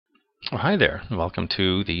Well, hi there, and welcome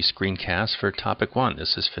to the screencast for Topic 1.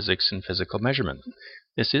 This is Physics and Physical Measurement.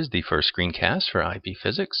 This is the first screencast for IB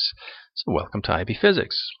Physics, so welcome to IB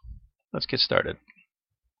Physics. Let's get started.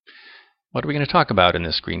 What are we going to talk about in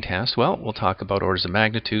this screencast? Well, we'll talk about orders of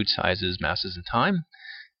magnitude, sizes, masses, and time,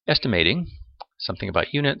 estimating, something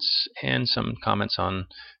about units, and some comments on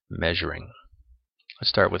measuring. Let's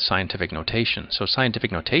start with scientific notation. So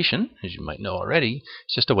scientific notation, as you might know already,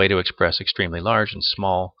 is just a way to express extremely large and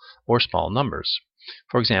small or small numbers.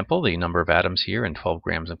 For example, the number of atoms here in 12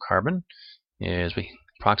 grams of carbon is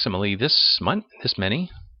approximately this many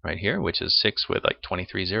right here, which is 6 with like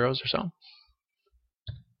 23 zeros or so.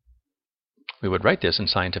 We would write this in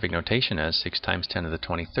scientific notation as 6 times 10 to the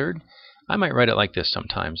 23rd. I might write it like this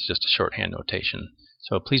sometimes, just a shorthand notation.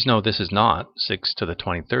 So please know this is not 6 to the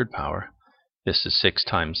 23rd power. This is 6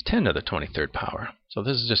 times 10 to the 23rd power. So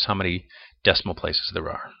this is just how many decimal places there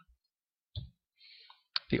are.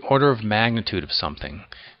 The order of magnitude of something.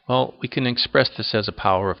 Well, we can express this as a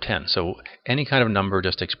power of 10. So any kind of number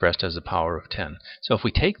just expressed as a power of 10. So if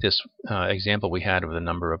we take this example we had of the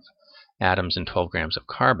number of atoms in 12 grams of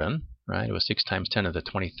carbon, right? It was 6 times 10 to the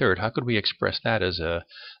 23rd. How could we express that as a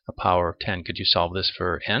power of 10? Could you solve this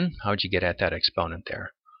for n? How would you get at that exponent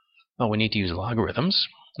there? Well, we need to use logarithms.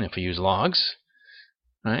 And if we use logs,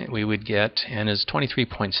 right, we would get n is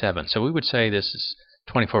 23.7. So we would say this is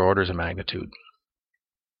 24 orders of magnitude.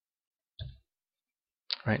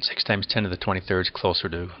 Right, 6 times 10 to the 23rd is closer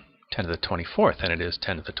to 10 to the 24th than it is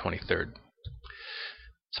 10 to the 23rd.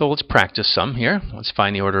 So let's practice some here. Let's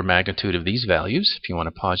find the order of magnitude of these values. If you want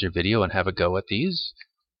to pause your video and have a go at these,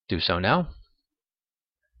 do so now.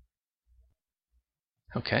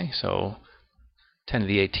 Okay, so 10 to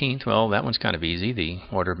the 18th, well, that one's kind of easy. The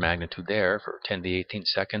order of magnitude there for 10 to the 18th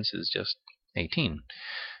seconds is just 18.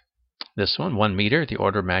 This one, 1 meter, the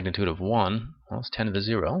order of magnitude of 1, well, it's 10 to the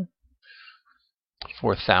 0.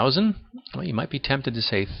 4,000, well, you might be tempted to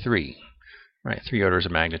say 3, right? 3 orders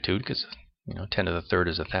of magnitude, because 10 to the 3rd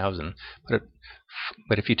is 1,000.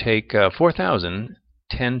 But if you take 4,000,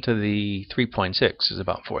 10 to the 3.6 is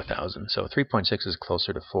about 4,000. So 3.6 is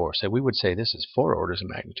closer to 4. So we would say this is 4 orders of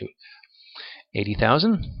magnitude.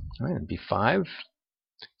 80,000, all right, it'd be 5.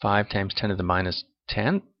 5 times 10 to the minus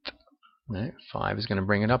 10th. Right? 5 is going to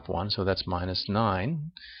bring it up 1, so that's minus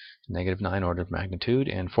 9. Negative 9 order of magnitude.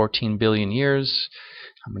 And 14 billion years,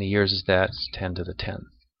 how many years is that? It's 10 to the 10th.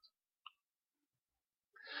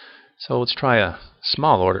 So let's try a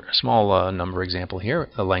small number example here.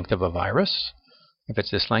 The length of a virus. If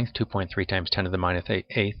it's this length, 2.3 times 10 to the minus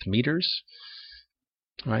 8th meters.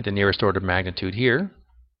 All right, the nearest order of magnitude here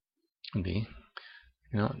would be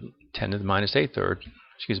 10 to the minus 8th, or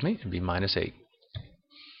it'd be minus 8.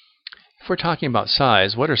 If we're talking about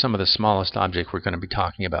size, what are some of the smallest objects we're going to be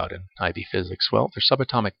talking about in IB physics? Well, they're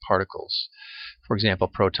subatomic particles. For example,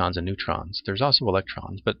 protons and neutrons. There's also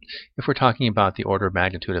electrons, but if we're talking about the order of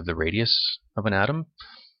magnitude of the radius of an atom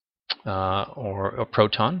or a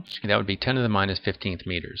proton, that would be 10 to the minus 15th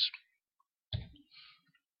meters.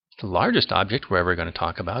 The largest object we're ever going to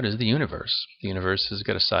talk about is the universe. The universe has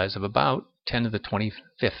got a size of about 10 to the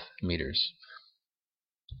 25th meters.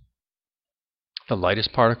 The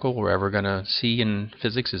lightest particle we're ever going to see in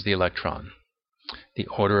physics is the electron. The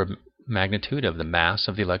order of magnitude of the mass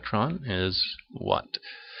of the electron is what?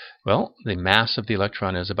 Well, the mass of the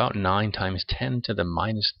electron is about 9 times 10 to the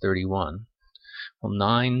minus 31. Well,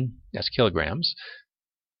 9, that's kilograms.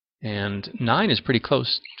 And 9 is pretty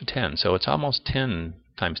close to 10, so it's almost 10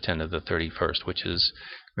 times 10 to the 31st, which is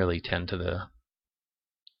really 10 to the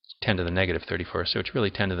negative 31st. So it's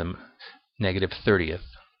really 10 to the negative 30th.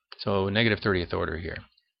 So negative 30th order here.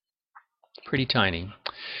 Pretty tiny.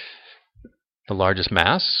 The largest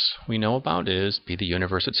mass we know about is the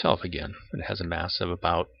universe itself again. It has a mass of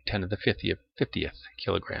about 10 to the 50th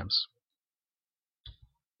kilograms.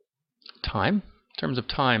 Time. In terms of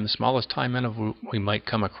time, the smallest time interval we might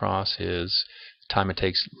come across is the time it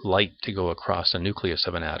takes light to go across the nucleus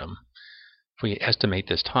of an atom. If we estimate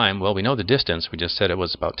this time, well, we know the distance. We just said it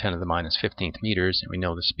was about 10 to the minus 15th meters, and we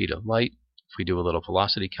know the speed of light. If we do a little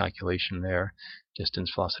velocity calculation there,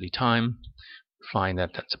 distance, velocity, time, find that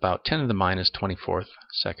that's about 10 to the minus 24th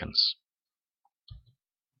seconds.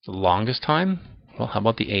 The longest time? Well, how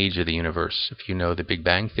about the age of the universe? If you know the Big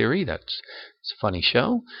Bang Theory, it's a funny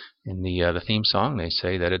show. In the theme song, they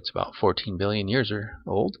say that it's about 14 billion years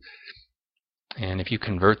old. And if you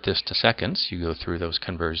convert this to seconds, you go through those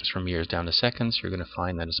conversions from years down to seconds, you're going to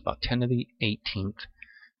find that it's about 10 to the 18th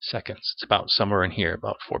seconds. It's about somewhere in here,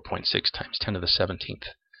 about 4.6 times 10 to the 17th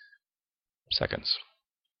seconds.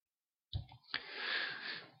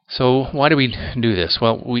 So why do we do this?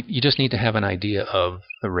 Well, you just need to have an idea of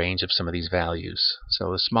the range of some of these values.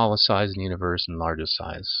 So the smallest size in the universe and largest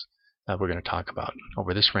size we're going to talk about.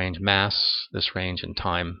 Over this range, mass, this range, and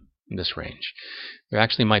time, in this range. There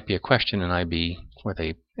actually might be a question in IB where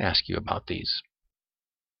they ask you about these.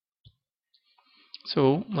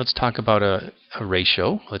 So let's talk about a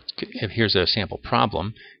ratio. Here's a sample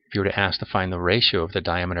problem. If you were to ask to find the ratio of the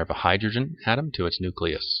diameter of a hydrogen atom to its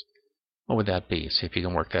nucleus, what would that be? See if you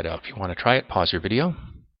can work that out. If you want to try it, pause your video.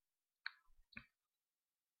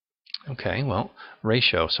 Okay, well,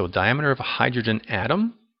 ratio. So diameter of a hydrogen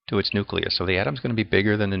atom to its nucleus. So the atom's going to be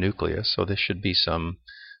bigger than the nucleus, so this should be some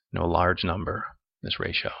large number, this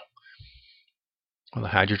ratio. Well, the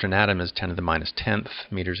hydrogen atom is 10 to the minus 10th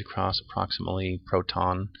meters across approximately.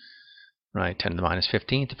 Proton, right, 10 to the minus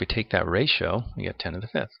 15th. If we take that ratio, we get 10 to the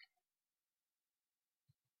 5th.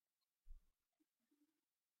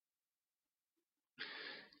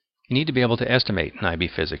 You need to be able to estimate in IB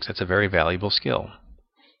physics. That's a very valuable skill.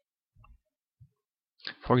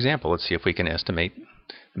 For example, let's see if we can estimate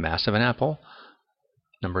the mass of an apple,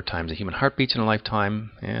 number of times a human heart beats in a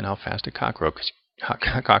lifetime, and how fast a cockroach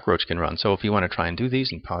can run. So if you want to try and do these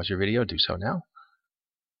and pause your video, do so now.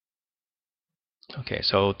 Okay,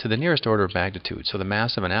 so to the nearest order of magnitude. So the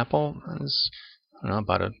mass of an apple is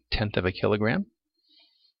about 1/10 of a kilogram.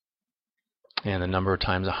 And the number of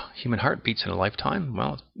times a human heart beats in a lifetime,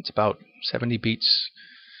 well, it's about 70 beats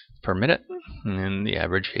per minute. And the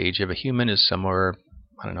average age of a human is somewhere,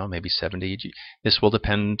 I don't know, maybe 70. This will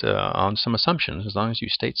depend on some assumptions. As long as you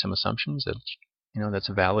state some assumptions, that's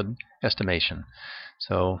a valid estimation.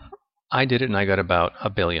 So I did it, and I got about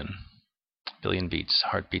a billion beats,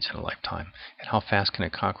 heartbeats in a lifetime. And how fast can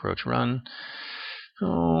a cockroach run?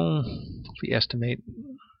 Oh, we estimate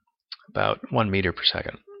about 1 meter per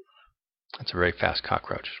second. That's a very fast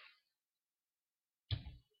cockroach.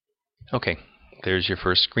 Okay, there's your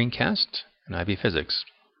first screencast in IB Physics.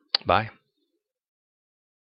 Bye.